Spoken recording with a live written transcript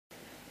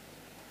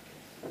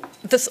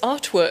This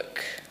artwork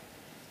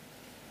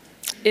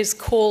is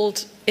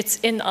called It's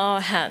in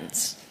Our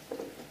Hands.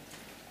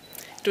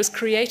 It was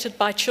created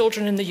by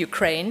children in the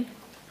Ukraine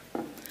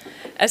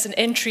as an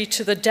entry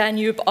to the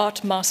Danube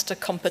Art Master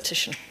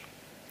competition.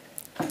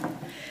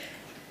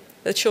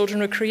 The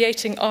children were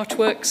creating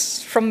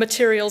artworks from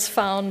materials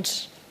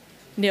found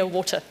near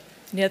water,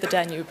 near the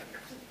Danube.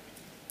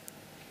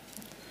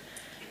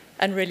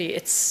 And really,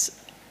 it's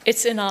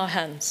in our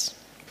hands.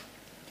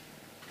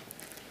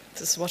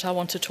 This is what I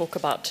want to talk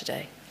about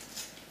today.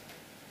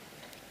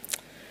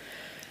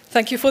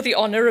 Thank you for the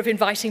honor of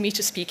inviting me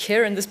to speak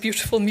here in this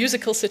beautiful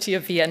musical city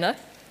of Vienna,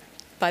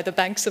 by the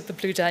banks of the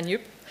Blue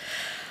Danube.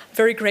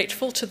 Very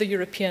grateful to the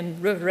European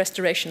River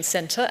Restoration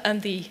Center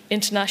and the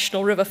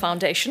International River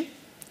Foundation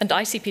and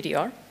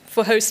ICPDR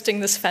for hosting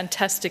this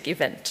fantastic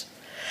event.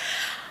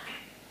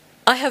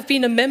 I have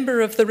been a member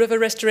of the River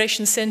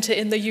Restoration Center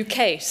in the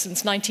UK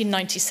since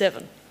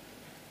 1997,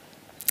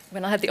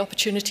 when I had the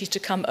opportunity to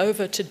come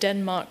over to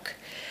Denmark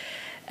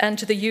and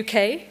to the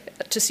UK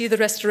to see the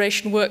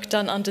restoration work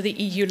done under the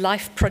EU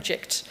LIFE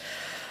project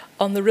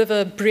on the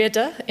river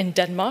Breda in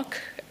Denmark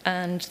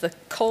and the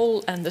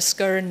Cole and the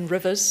Skjern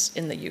rivers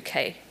in the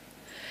UK,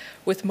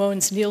 with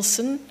Mogens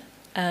Nielsen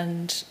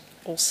and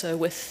also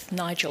with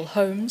Nigel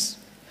Holmes.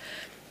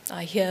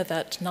 I hear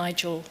that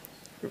Nigel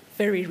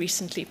very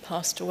recently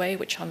passed away,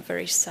 which I'm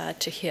very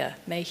sad to hear.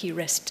 May he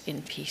rest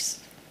in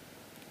peace.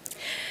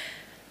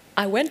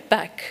 I went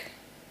back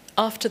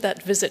after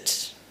that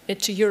visit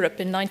to Europe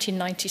in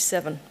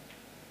 1997,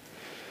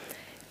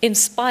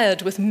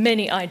 inspired with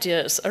many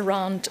ideas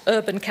around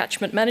urban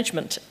catchment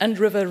management and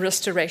river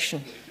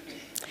restoration.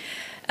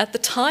 At the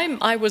time,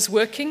 I was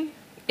working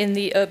in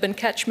the urban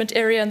catchment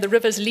area and the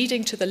rivers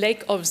leading to the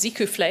lake of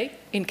Zeekoevlei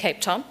in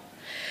Cape Town,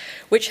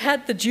 which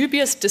had the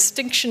dubious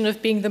distinction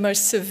of being the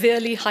most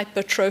severely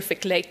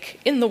hypertrophic lake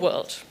in the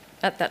world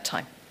at that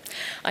time.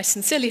 I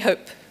sincerely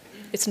hope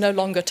it's no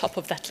longer top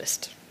of that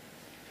list.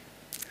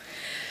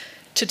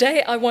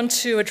 Today, I want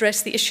to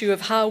address the issue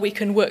of how we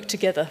can work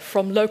together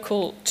from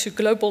local to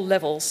global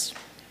levels,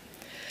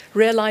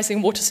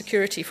 realizing water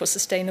security for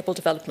sustainable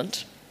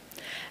development.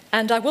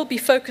 And I will be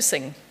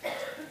focusing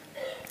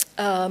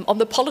on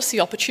the policy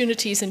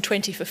opportunities in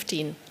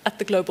 2015 at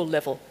the global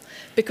level,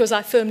 because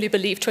I firmly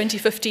believe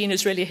 2015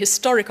 is really a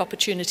historic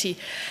opportunity,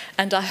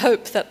 and I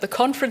hope that the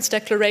conference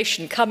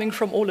declaration coming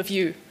from all of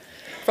you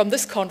from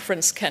this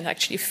conference can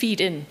actually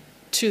feed in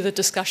to the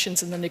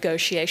discussions and the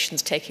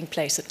negotiations taking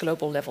place at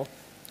global level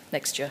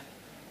next year.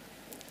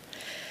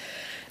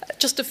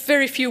 Just a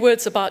very few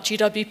words about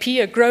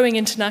GWP, a growing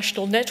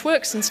international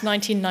network since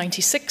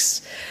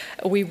 1996.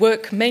 We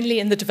work mainly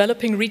in the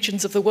developing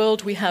regions of the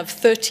world. We have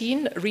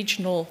 13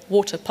 regional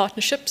water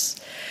partnerships,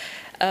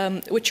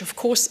 which of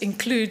course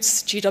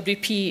includes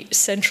GWP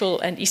Central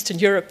and Eastern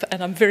Europe,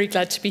 and I'm very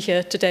glad to be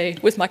here today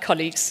with my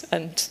colleagues,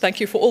 and thank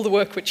you for all the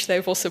work which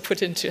they've also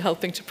put into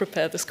helping to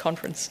prepare this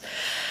conference.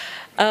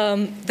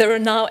 There are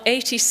now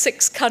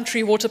 86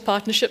 country water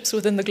partnerships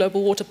within the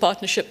Global Water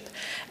Partnership,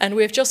 and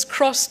we have just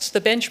crossed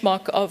the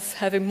benchmark of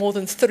having more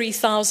than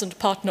 3,000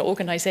 partner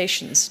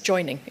organizations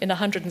joining in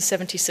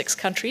 176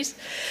 countries.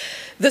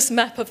 This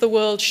map of the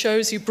world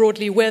shows you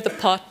broadly where the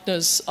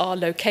partners are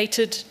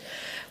located.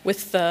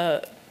 With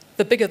the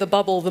bigger the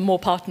bubble, the more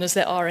partners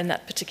there are in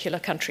that particular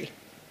country.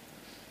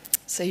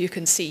 So you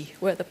can see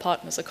where the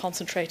partners are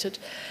concentrated.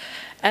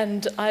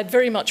 And I'd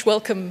very much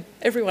welcome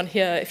everyone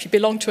here, if you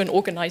belong to an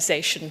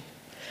organization,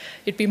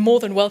 you'd be more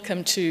than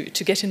welcome to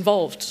get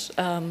involved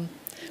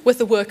with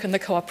the work and the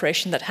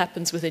cooperation that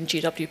happens within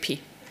GWP.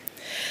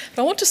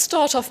 But I want to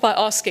start off by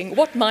asking,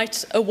 what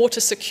might a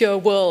water-secure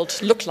world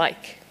look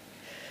like?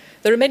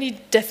 There are many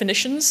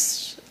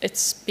definitions.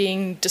 It's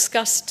being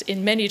discussed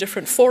in many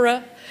different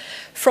fora,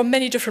 from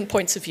many different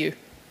points of view.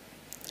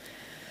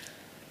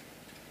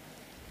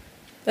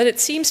 But it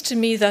seems to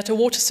me that a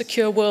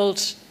water-secure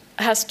world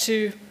has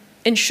to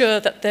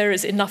ensure that there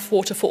is enough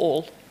water for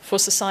all, for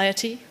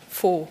society,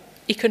 for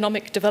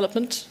economic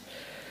development,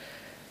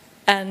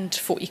 and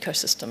for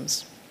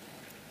ecosystems.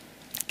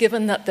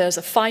 Given that there's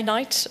a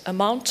finite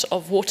amount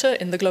of water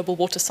in the global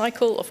water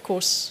cycle, of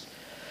course,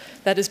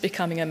 that is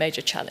becoming a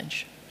major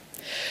challenge.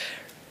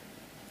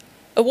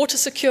 A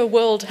water-secure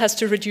world has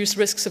to reduce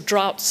risks of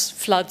droughts,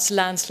 floods,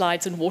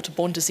 landslides, and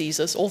waterborne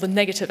diseases, all the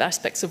negative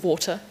aspects of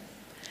water.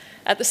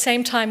 At the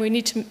same time, we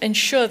need to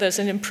ensure there's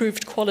an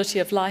improved quality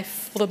of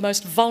life for the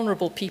most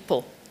vulnerable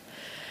people,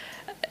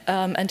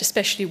 and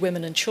especially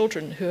women and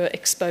children who are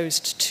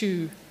exposed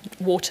to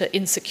water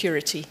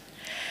insecurity.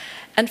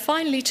 And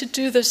finally, to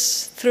do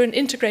this through an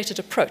integrated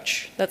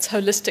approach that's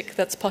holistic,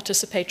 that's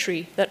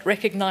participatory, that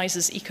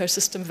recognizes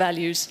ecosystem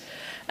values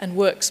and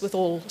works with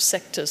all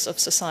sectors of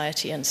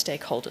society and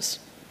stakeholders.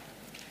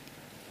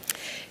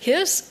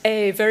 Here's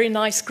a very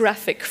nice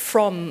graphic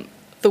from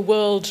the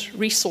World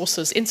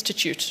Resources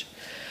Institute,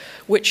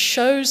 which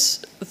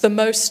shows the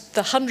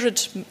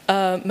 100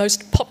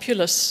 most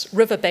populous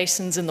river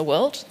basins in the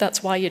world.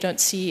 That's why you don't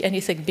see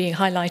anything being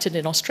highlighted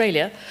in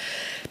Australia,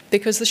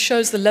 because this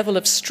shows the level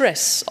of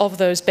stress of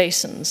those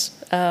basins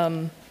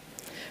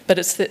but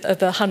it's the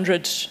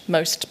 100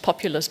 most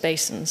populous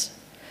basins.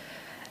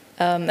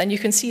 And you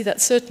can see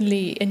that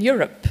certainly in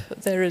Europe,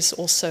 there is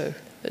also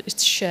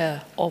its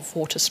share of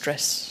water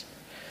stress.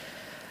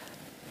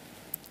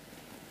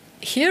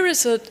 Here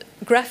is a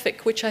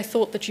graphic which I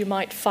thought that you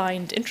might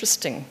find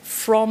interesting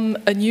from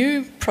a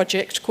new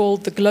project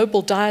called the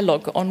Global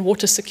Dialogue on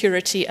Water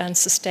Security and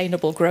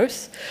Sustainable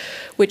Growth,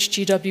 which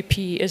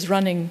GWP is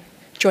running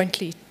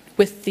jointly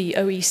with the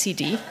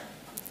OECD.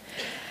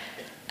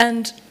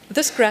 And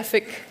this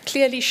graphic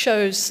clearly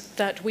shows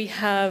that we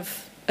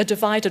have a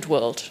divided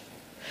world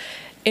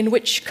in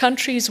which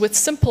countries with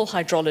simple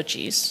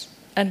hydrologies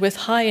and with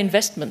high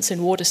investments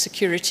in water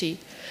security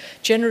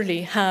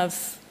generally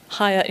have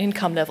higher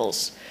income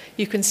levels.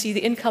 You can see the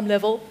income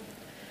level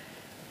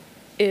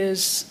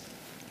is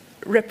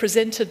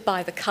represented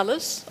by the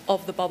colors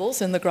of the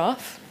bubbles in the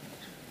graph.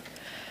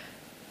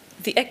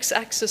 The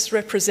x-axis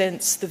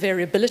represents the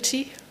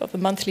variability of the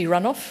monthly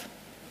runoff,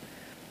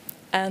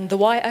 and the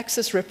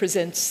y-axis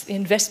represents the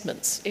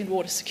investments in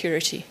water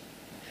security.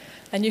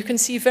 And you can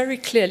see very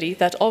clearly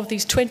that of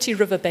these 20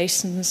 river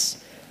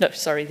basins,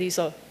 these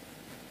are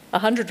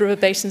 100 river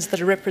basins that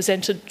are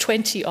represented,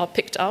 20 are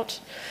picked out,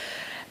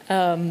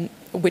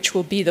 which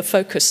will be the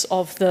focus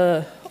of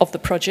the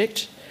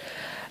project.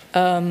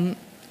 The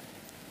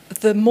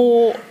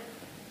more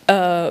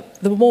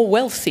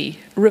wealthy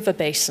river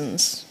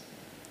basins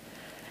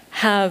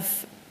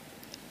have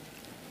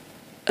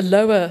a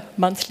lower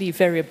monthly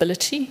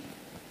variability,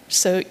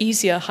 so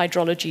easier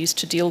hydrologies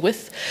to deal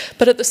with,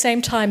 but at the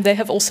same time they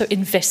have also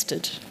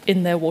invested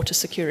in their water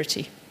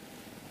security.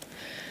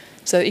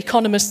 So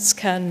economists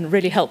can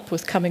really help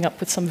with coming up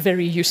with some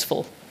very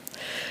useful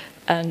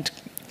and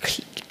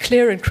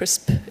clear and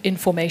crisp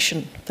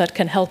information that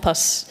can help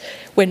us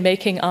when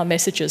making our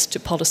messages to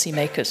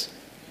policymakers.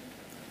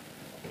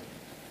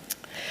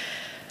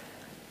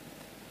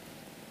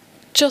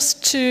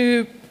 Just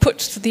to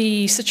put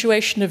the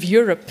situation of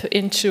Europe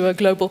into a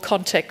global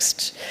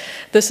context,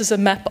 this is a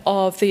map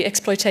of the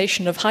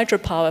exploitation of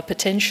hydropower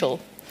potential,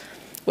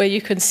 where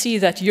you can see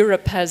that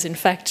Europe has in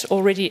fact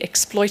already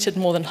exploited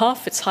more than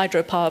half its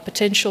hydropower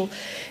potential.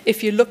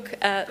 If you look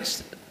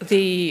at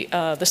the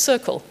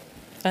circle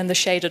and the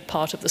shaded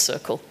part of the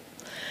circle,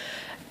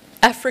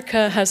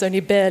 Africa has only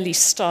barely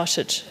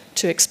started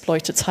to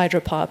exploit its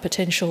hydropower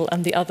potential,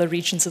 and the other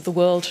regions of the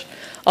world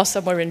are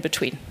somewhere in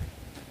between.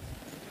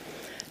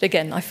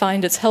 Again, I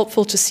find it's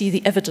helpful to see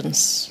the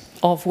evidence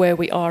of where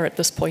we are at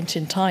this point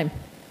in time.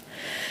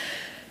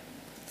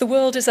 The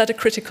world is at a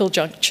critical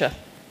juncture.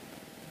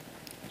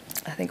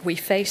 I think we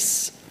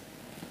face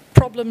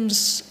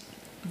problems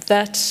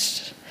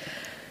that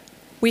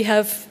we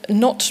have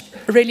not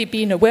really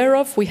been aware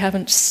of. We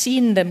haven't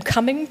seen them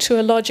coming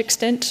to a large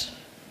extent.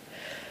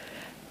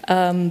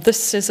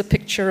 This is a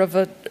picture of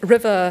a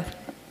river,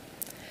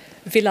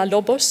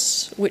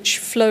 Villalobos, which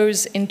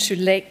flows into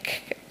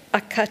Lake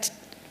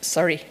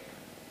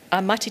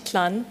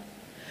Amatitlan,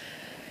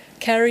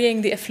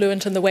 carrying the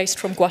effluent and the waste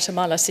from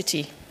Guatemala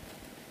City.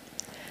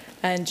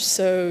 And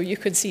so you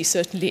can see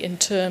certainly in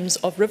terms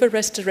of river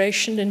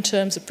restoration, in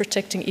terms of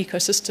protecting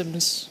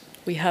ecosystems,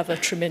 we have a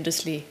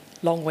tremendously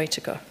long way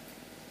to go.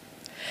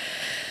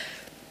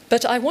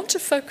 But I want to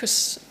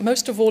focus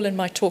most of all in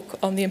my talk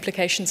on the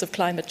implications of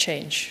climate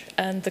change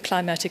and the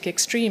climatic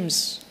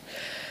extremes,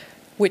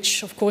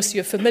 which of course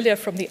you're familiar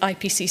from the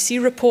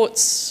IPCC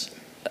reports.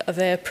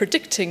 They're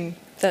predicting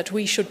that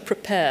we should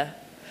prepare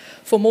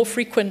for more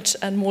frequent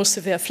and more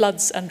severe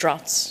floods and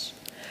droughts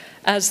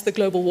as the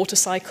global water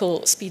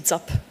cycle speeds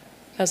up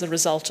as a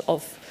result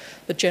of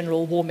the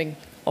general warming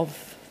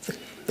of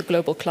the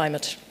global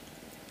climate.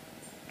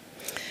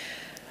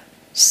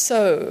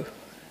 So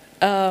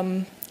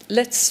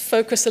let's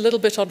focus a little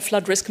bit on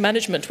flood risk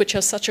management, which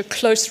has such a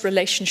close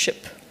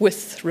relationship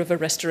with river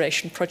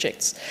restoration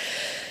projects.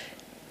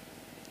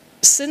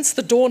 Since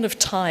the dawn of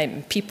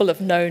time, people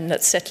have known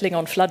that settling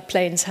on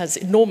floodplains has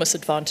enormous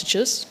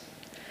advantages,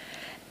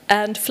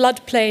 and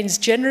floodplains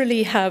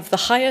generally have the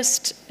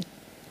highest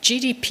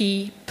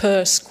GDP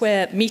per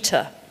square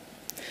meter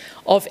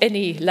of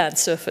any land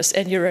surface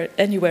anywhere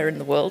in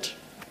the world,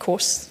 of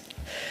course.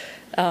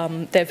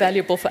 They're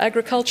valuable for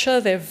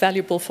agriculture, they're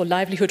valuable for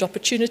livelihood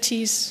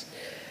opportunities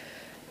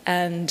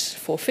and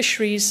for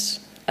fisheries,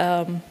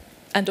 and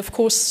of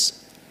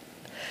course,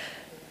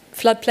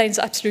 floodplains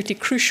are absolutely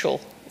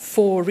crucial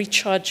for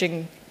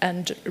recharging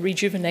and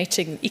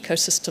rejuvenating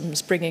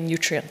ecosystems, bringing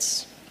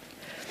nutrients.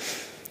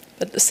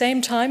 But at the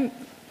same time,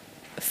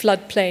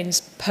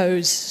 floodplains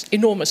pose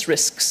enormous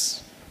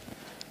risks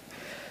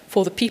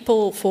for the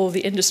people, for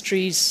the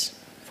industries,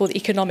 for the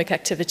economic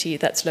activity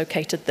that's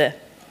located there.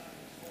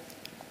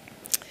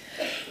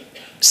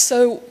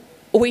 So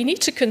we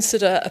need to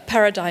consider a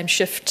paradigm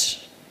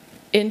shift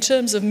in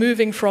terms of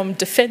moving from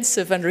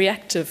defensive and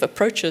reactive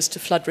approaches to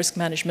flood risk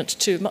management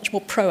to much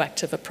more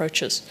proactive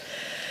approaches.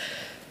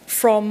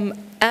 From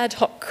ad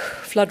hoc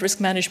flood risk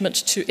management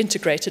to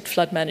integrated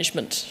flood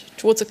management,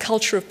 towards a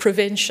culture of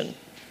prevention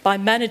by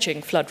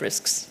managing flood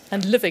risks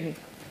and living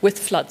with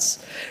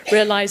floods,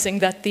 realizing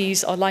that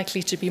these are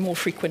likely to be more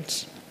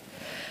frequent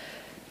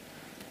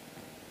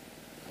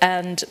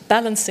and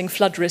balancing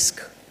flood risk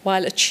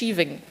while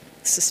achieving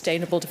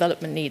sustainable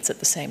development needs at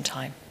the same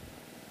time.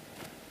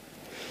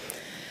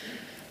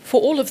 For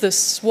all of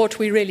this, what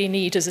we really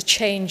need is a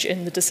change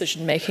in the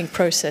decision-making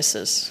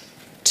processes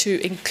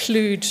to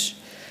include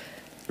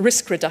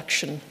risk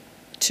reduction,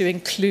 to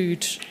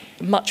include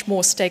much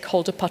more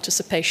stakeholder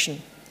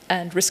participation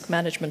and risk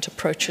management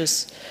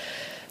approaches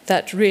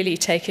that really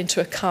take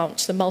into account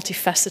the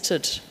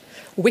multifaceted,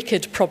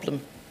 wicked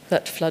problem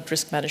that flood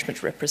risk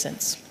management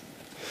represents.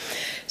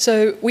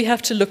 So we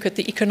have to look at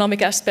the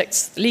economic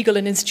aspects, legal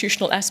and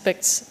institutional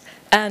aspects,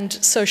 and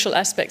social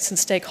aspects and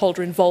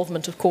stakeholder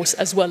involvement, of course,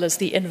 as well as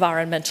the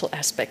environmental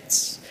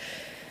aspects,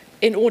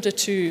 in order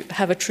to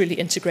have a truly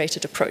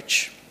integrated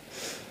approach.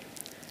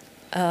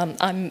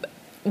 I'm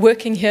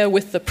working here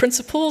with the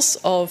principles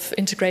of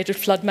integrated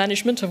flood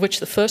management, of which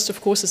the first, of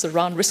course, is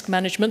around risk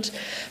management,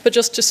 but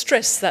just to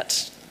stress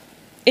that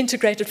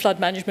integrated flood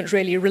management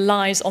really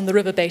relies on the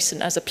river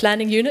basin as a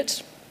planning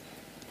unit.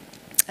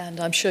 And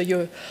I'm sure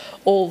you're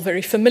all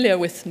very familiar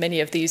with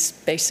many of these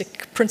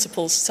basic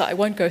principles, so I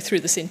won't go through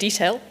this in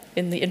detail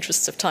in the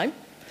interests of time.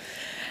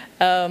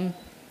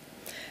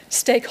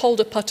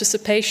 Stakeholder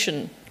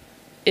participation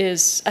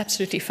is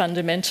absolutely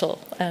fundamental,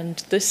 and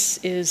this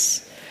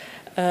is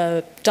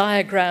a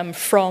diagram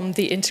from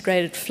the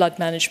Integrated Flood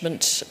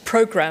Management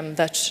Program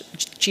that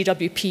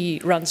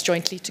GWP runs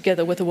jointly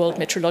together with the World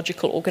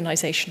Meteorological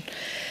Organization.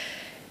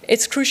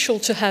 It's crucial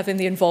to have in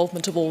the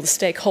involvement of all the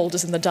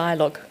stakeholders in the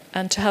dialogue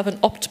and to have an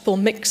optimal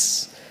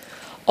mix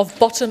of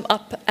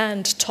bottom-up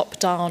and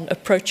top-down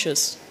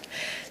approaches.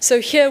 So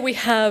here we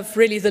have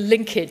really the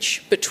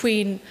linkage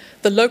between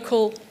the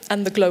local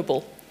and the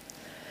global.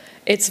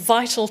 It's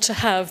vital to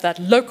have that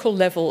local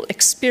level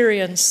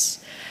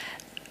experience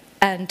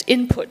and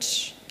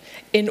input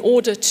in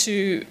order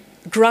to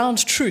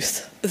ground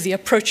truth the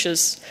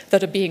approaches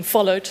that are being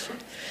followed,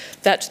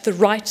 that the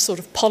right sort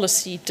of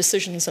policy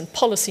decisions and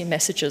policy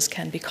messages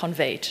can be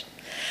conveyed.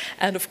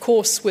 And of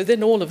course,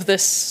 within all of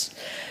this,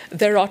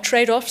 there are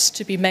trade-offs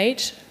to be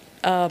made,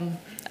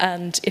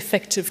 and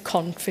effective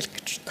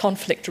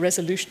conflict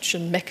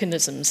resolution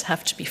mechanisms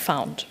have to be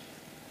found.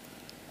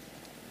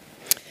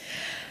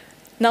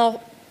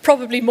 Now,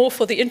 probably more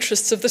for the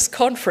interests of this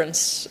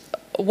conference,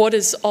 what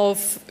is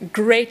of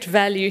great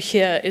value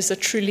here is a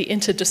truly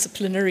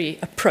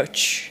interdisciplinary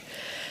approach,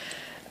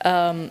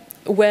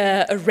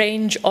 where a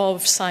range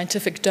of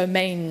scientific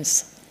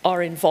domains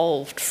are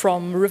involved,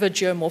 from river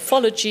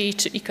geomorphology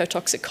to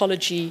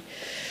ecotoxicology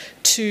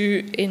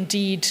to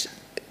indeed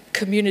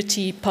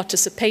community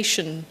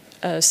participation,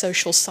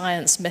 social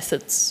science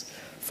methods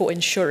for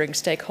ensuring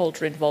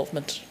stakeholder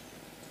involvement.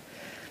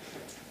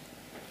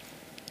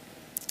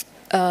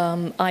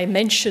 I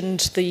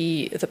mentioned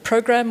the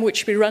program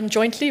which we run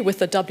jointly with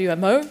the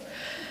WMO.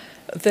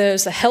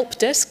 There's a help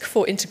desk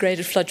for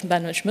integrated flood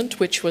management,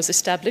 which was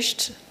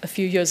established a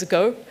few years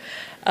ago,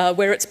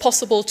 where it's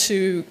possible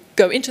to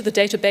go into the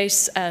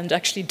database and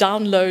actually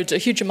download a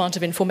huge amount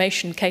of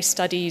information, case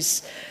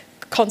studies,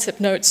 concept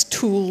notes,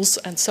 tools,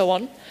 and so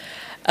on.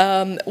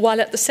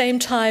 While at the same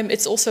time,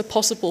 it's also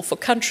possible for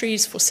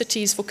countries, for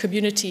cities, for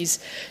communities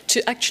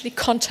to actually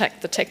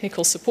contact the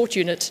technical support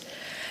unit.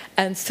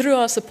 And through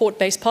our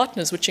support-based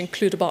partners, which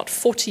include about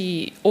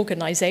 40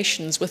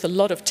 organizations with a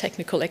lot of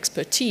technical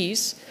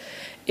expertise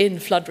in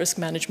flood risk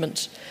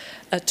management,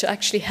 to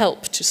actually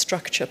help to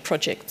structure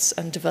projects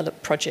and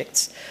develop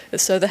projects.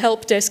 So the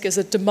help desk is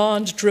a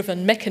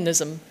demand-driven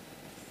mechanism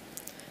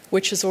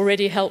which has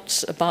already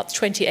helped about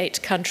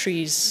 28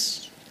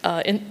 countries,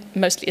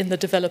 mostly in the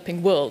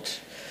developing world,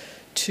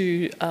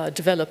 to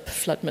develop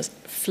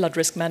flood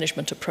risk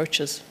management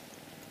approaches.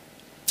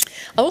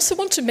 I also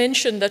want to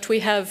mention that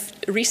we have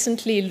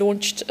recently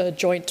launched a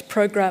joint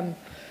program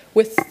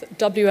with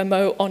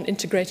WMO on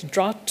integrated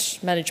drought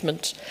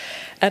management.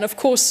 And of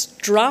course,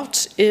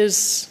 drought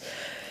it's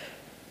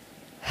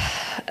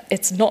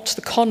not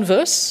the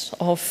converse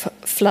of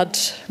flood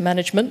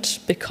management,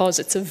 because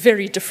it's a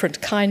very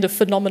different kind of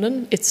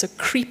phenomenon. It's a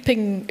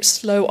creeping,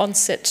 slow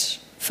onset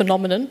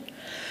phenomenon.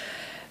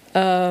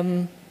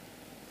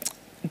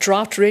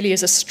 Drought really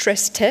is a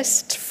stress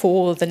test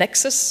for the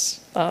nexus,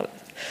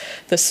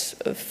 this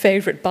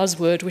favorite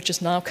buzzword which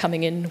is now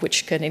coming in,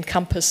 which can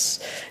encompass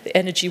the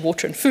energy,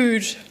 water, and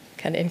food,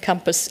 can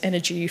encompass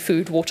energy,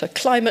 food, water,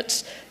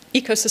 climate,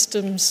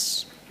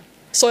 ecosystems,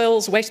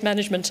 soils, waste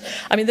management.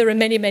 I mean, there are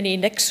many, many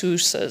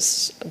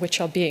nexuses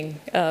which are being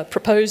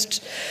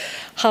proposed.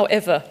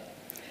 However,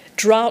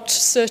 drought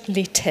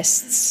certainly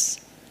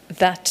tests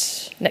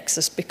that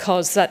nexus,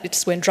 because that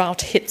it's when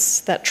drought hits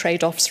that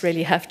trade-offs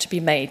really have to be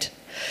made.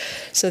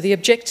 So the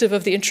objective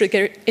of the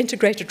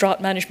Integrated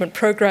Drought Management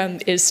Program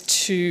is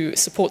to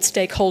support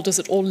stakeholders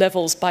at all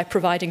levels by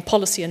providing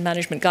policy and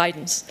management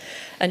guidance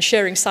and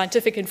sharing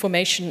scientific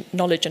information,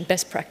 knowledge, and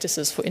best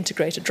practices for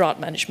integrated drought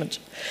management.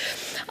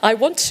 I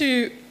want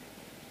to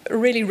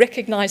really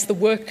recognize the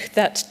work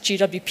that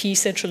GWP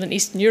Central and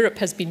Eastern Europe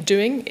has been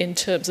doing in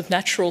terms of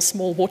natural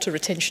small water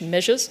retention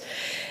measures.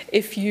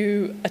 If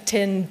you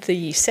attend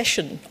the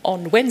session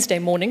on Wednesday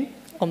morning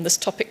on this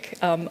topic.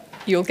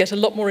 You'll get a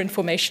lot more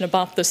information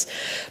about this,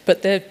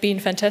 but there have been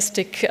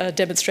fantastic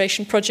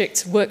demonstration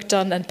projects, work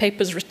done, and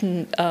papers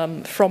written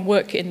from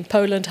work in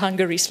Poland,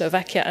 Hungary,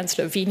 Slovakia, and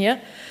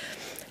Slovenia,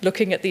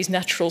 looking at these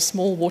natural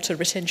small water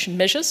retention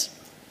measures.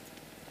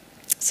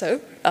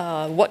 So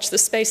watch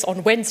this space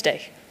on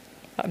Wednesday.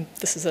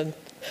 This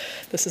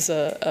is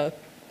a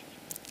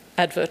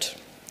advert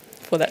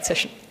for that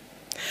session.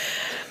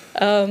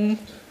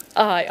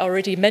 I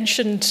already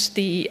mentioned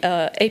the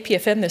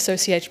APFM, the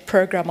Associated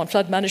Programme on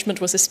Flood Management,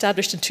 was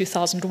established in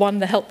 2001,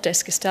 the Help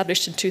Desk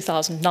established in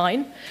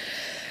 2009.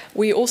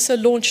 We also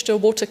launched a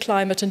Water,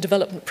 Climate and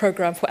Development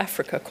Programme for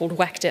Africa called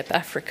WACDEP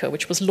Africa,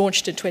 which was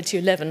launched in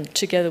 2011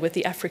 together with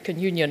the African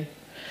Union.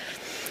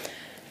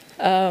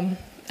 And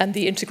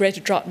the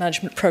Integrated Drought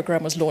Management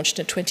Programme was launched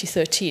in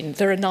 2013.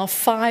 There are now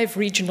 5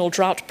 regional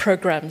drought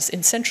programs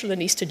in Central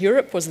and Eastern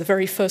Europe, was the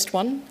very first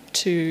one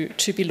to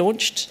be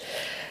launched.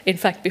 In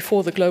fact,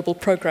 before the global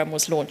program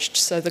was launched.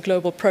 So the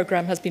global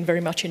program has been very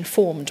much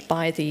informed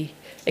by the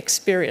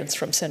experience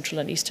from Central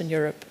and Eastern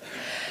Europe.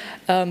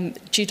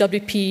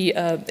 GWP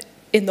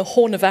in the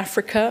Horn of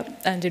Africa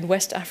and in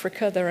West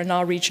Africa, there are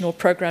now regional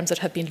programs that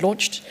have been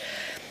launched.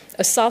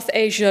 A South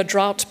Asia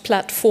drought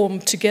platform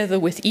together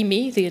with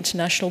IMI, the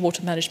International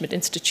Water Management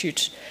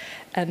Institute,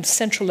 and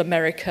Central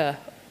America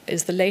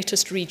is the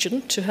latest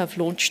region to have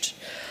launched.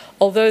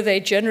 Although they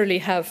generally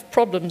have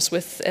problems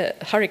with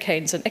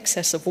hurricanes and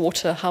excess of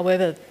water,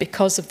 however,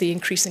 because of the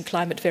increasing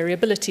climate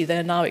variability,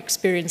 they're now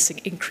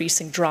experiencing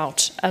increasing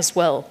drought as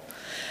well.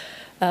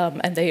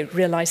 And they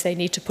realize they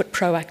need to put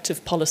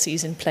proactive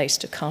policies in place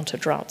to counter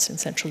droughts in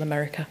Central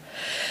America.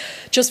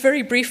 Just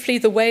very briefly,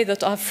 the way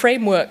that our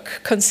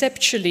framework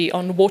conceptually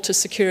on water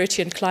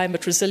security and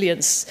climate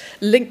resilience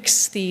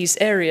links these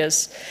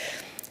areas,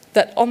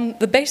 that on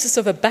the basis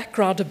of a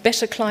background of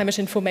better climate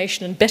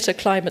information and better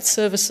climate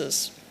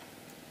services,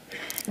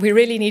 we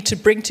really need to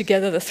bring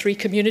together the 3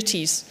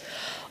 communities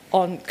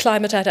on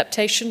climate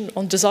adaptation,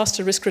 on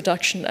disaster risk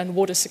reduction, and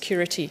water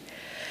security.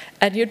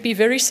 And you'd be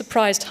very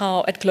surprised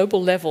how, at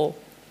global level,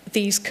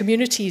 these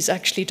communities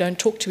actually don't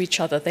talk to each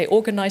other. They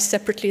organize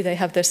separately, they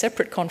have their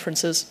separate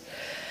conferences.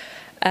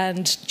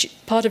 And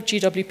part of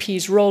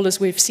GWP's role is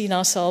we've seen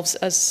ourselves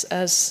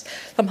as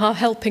somehow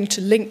helping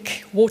to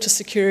link water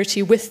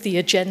security with the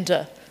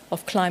agenda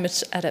of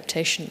climate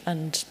adaptation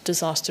and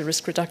disaster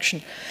risk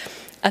reduction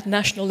at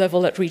national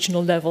level, at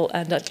regional level,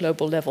 and at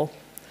global level.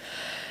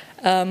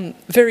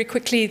 Very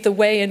quickly, the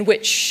way in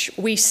which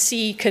we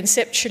see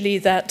conceptually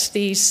that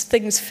these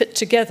things fit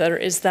together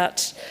is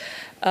that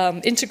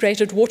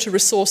integrated water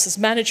resources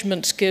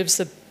management gives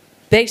a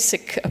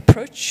basic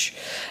approach,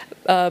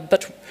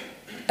 but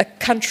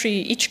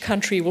each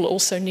country will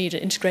also need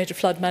integrated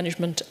flood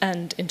management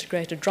and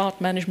integrated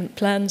drought management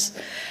plans,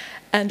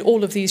 and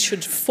all of these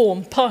should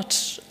form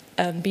part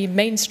and be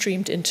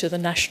mainstreamed into the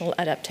national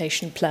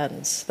adaptation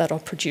plans that are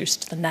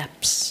produced, the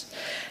NAPs.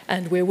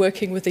 And we're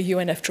working with the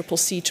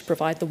UNFCCC to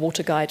provide the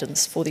water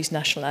guidance for these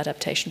national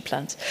adaptation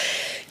plans.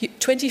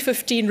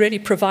 2015 really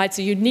provides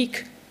a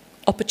unique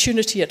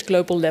opportunity at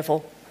global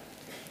level.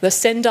 The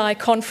Sendai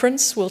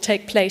Conference will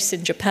take place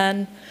in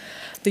Japan,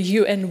 the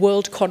UN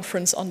World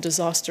Conference on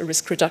Disaster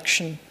Risk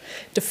Reduction,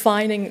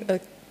 defining a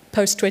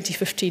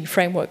post-2015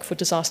 framework for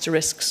disaster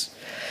risks.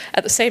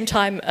 At the same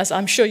time, as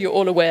I'm sure you're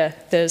all aware,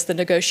 there's the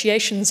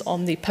negotiations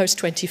on the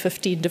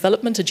post-2015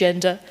 development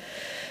agenda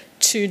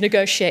to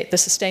negotiate the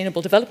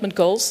Sustainable Development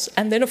Goals.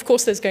 And then, of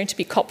course, there's going to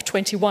be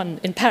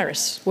COP21 in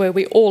Paris, where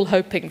we're all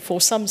hoping for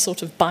some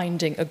sort of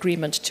binding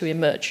agreement to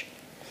emerge.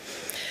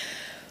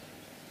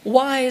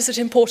 Why is it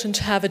important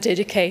to have a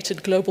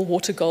dedicated global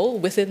water goal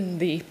within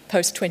the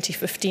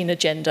post-2015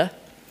 agenda?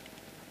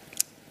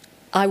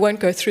 I won't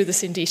go through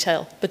this in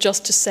detail, but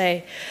just to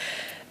say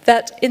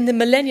that in the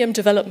Millennium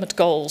Development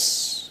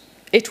Goals,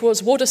 it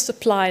was water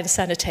supply and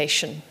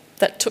sanitation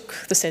that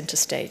took the center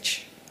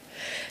stage.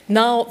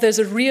 Now there's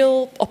a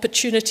real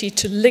opportunity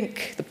to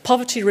link the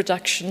poverty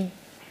reduction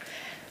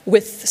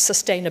with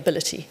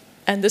sustainability.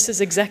 And this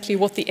is exactly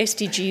what the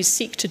SDGs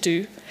seek to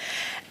do.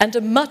 And a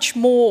much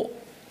more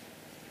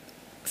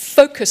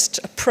focused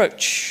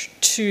approach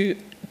to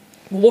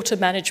water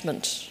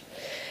management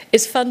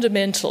is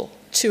fundamental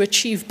to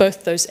achieve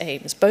both those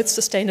aims, both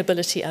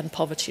sustainability and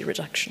poverty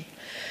reduction.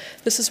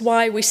 This is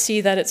why we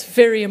see that it's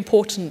very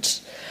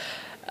important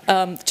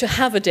to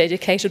have a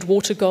dedicated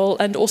water goal,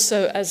 and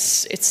also,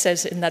 as it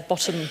says in that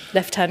bottom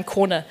left-hand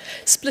corner,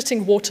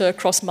 splitting water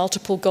across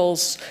multiple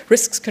goals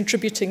risks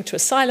contributing to a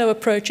silo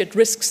approach. It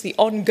risks the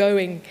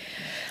ongoing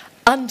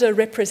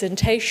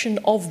underrepresentation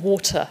of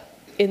water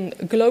in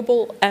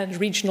global and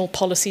regional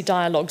policy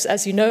dialogues.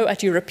 As you know,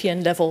 at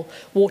European level,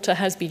 water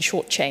has been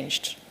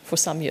shortchanged for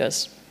some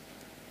years.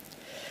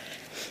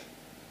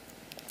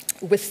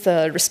 With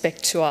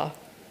respect to our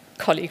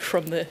colleague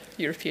from the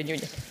European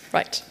Union.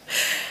 Right.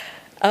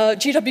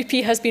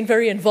 GWP has been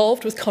very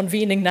involved with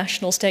convening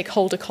national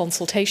stakeholder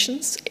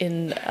consultations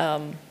in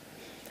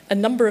a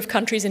number of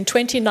countries, in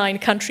 29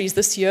 countries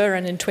this year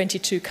and in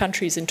 22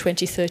 countries in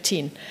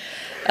 2013.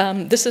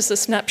 This is a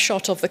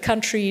snapshot of the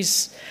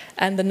countries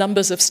and the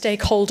numbers of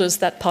stakeholders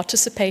that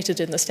participated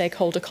in the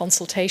stakeholder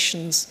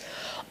consultations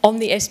on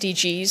the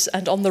SDGs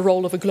and on the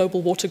role of a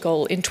global water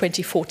goal in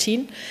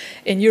 2014.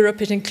 In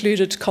Europe, it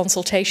included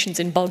consultations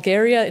in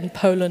Bulgaria, in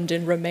Poland,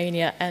 in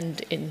Romania,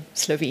 and in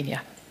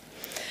Slovenia.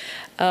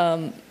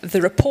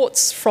 The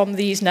reports from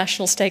these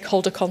national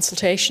stakeholder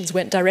consultations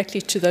went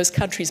directly to those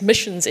countries'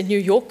 missions in New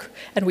York,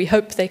 and we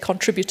hope they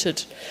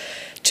contributed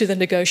to the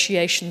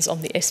negotiations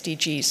on the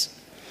SDGs.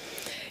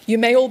 You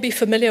may all be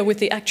familiar with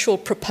the actual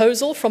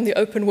proposal from the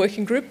Open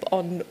Working Group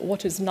on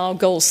what is now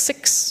Goal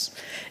 6,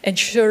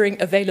 ensuring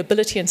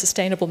availability and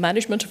sustainable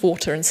management of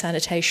water and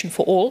sanitation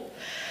for all.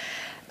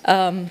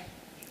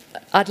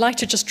 I'd like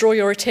to just draw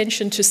your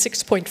attention to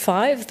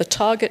 6.5, the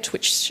target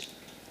which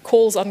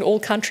calls on all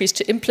countries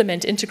to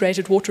implement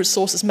integrated water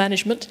resources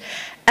management,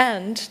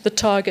 and the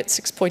target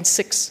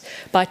 6.6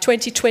 by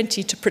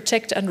 2020 to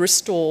protect and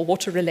restore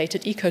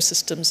water-related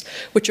ecosystems,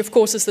 which of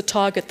course is the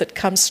target that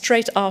comes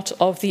straight out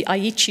of the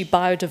Aichi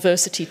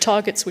biodiversity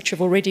targets, which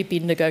have already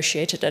been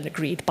negotiated and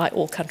agreed by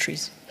all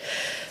countries.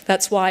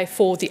 That's why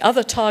for the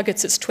other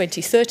targets it's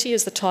 2030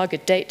 as the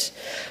target date,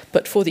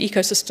 but for the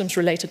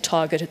ecosystems-related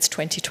target it's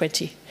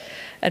 2020.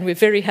 And we're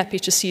very happy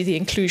to see the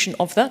inclusion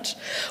of that.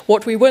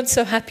 What we weren't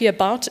so happy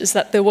about is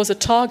that there was a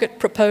target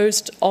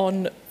proposed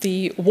on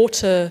the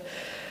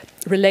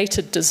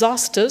water-related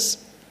disasters,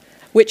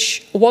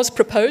 which was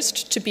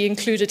proposed to be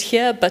included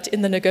here, but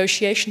in the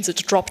negotiations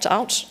it dropped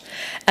out,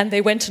 and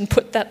they went and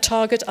put that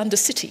target under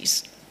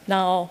cities.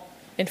 Now,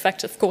 in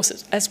fact, of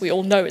course, as we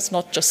all know, it's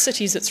not just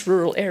cities, it's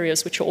rural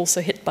areas which are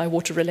also hit by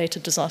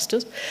water-related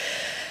disasters.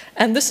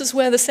 And this is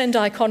where the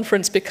Sendai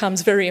conference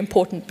becomes very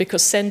important,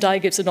 because Sendai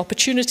gives an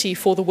opportunity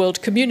for the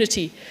world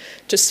community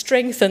to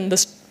strengthen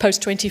this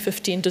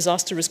post-2015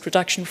 disaster risk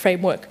reduction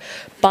framework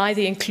by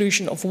the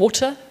inclusion of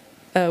water.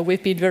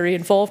 We've been very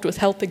involved with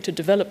helping to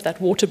develop that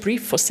water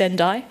brief for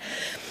Sendai.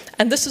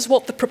 And this is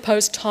what the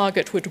proposed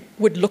target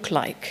would look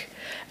like.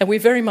 And we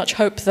very much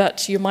hope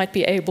that you might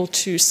be able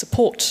to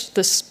support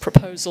this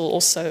proposal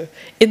also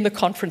in the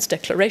conference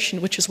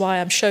declaration, which is why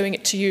I'm showing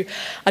it to you.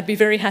 I'd be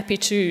very happy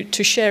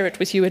to share it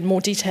with you in more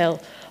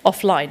detail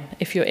offline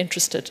if you're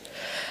interested.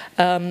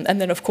 And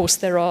then, of course,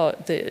 there are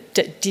the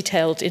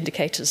detailed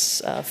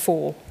indicators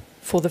for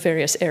the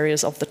various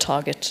areas of the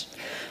target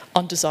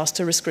on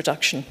disaster risk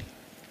reduction.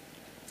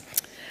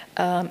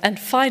 And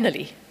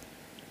finally,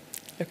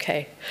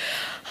 okay,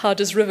 how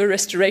does river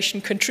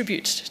restoration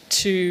contribute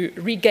to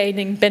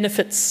regaining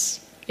benefits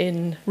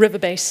in river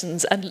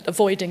basins and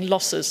avoiding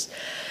losses?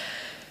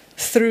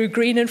 Through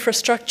green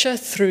infrastructure,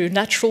 through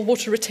natural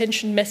water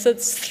retention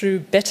methods,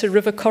 through better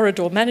river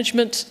corridor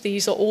management.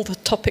 These are all the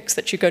topics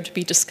that you're going to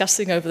be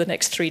discussing over the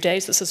next 3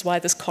 days. This is why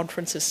this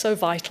conference is so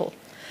vital.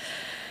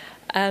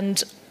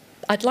 And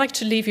I'd like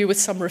to leave you with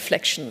some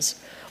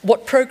reflections.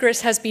 What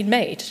progress has been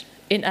made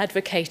in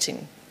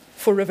advocating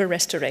for river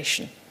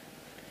restoration?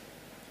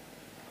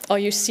 Are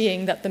you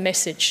seeing that the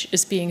message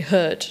is being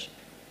heard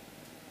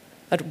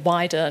at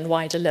wider and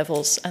wider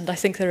levels? And I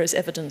think there is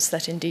evidence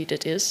that indeed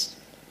it is.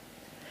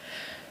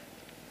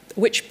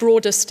 Which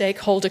broader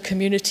stakeholder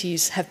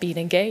communities have been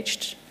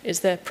engaged?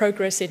 Is there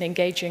progress in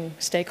engaging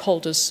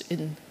stakeholders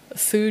in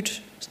food,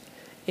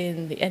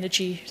 in the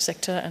energy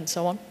sector, and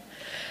so on?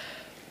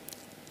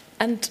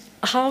 And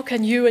how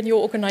can you and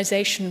your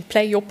organization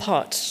play your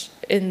part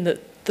in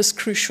this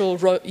crucial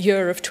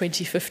year of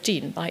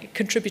 2015 by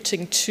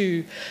contributing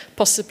to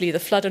possibly the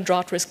flood and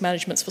drought risk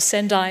managements for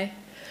Sendai,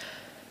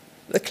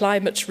 the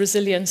climate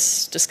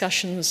resilience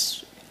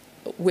discussions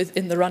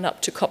in the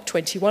run-up to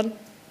COP21,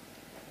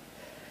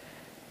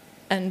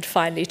 and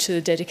finally to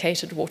the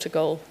dedicated water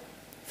goal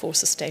for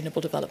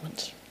sustainable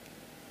development.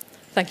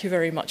 Thank you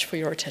very much for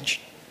your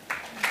attention.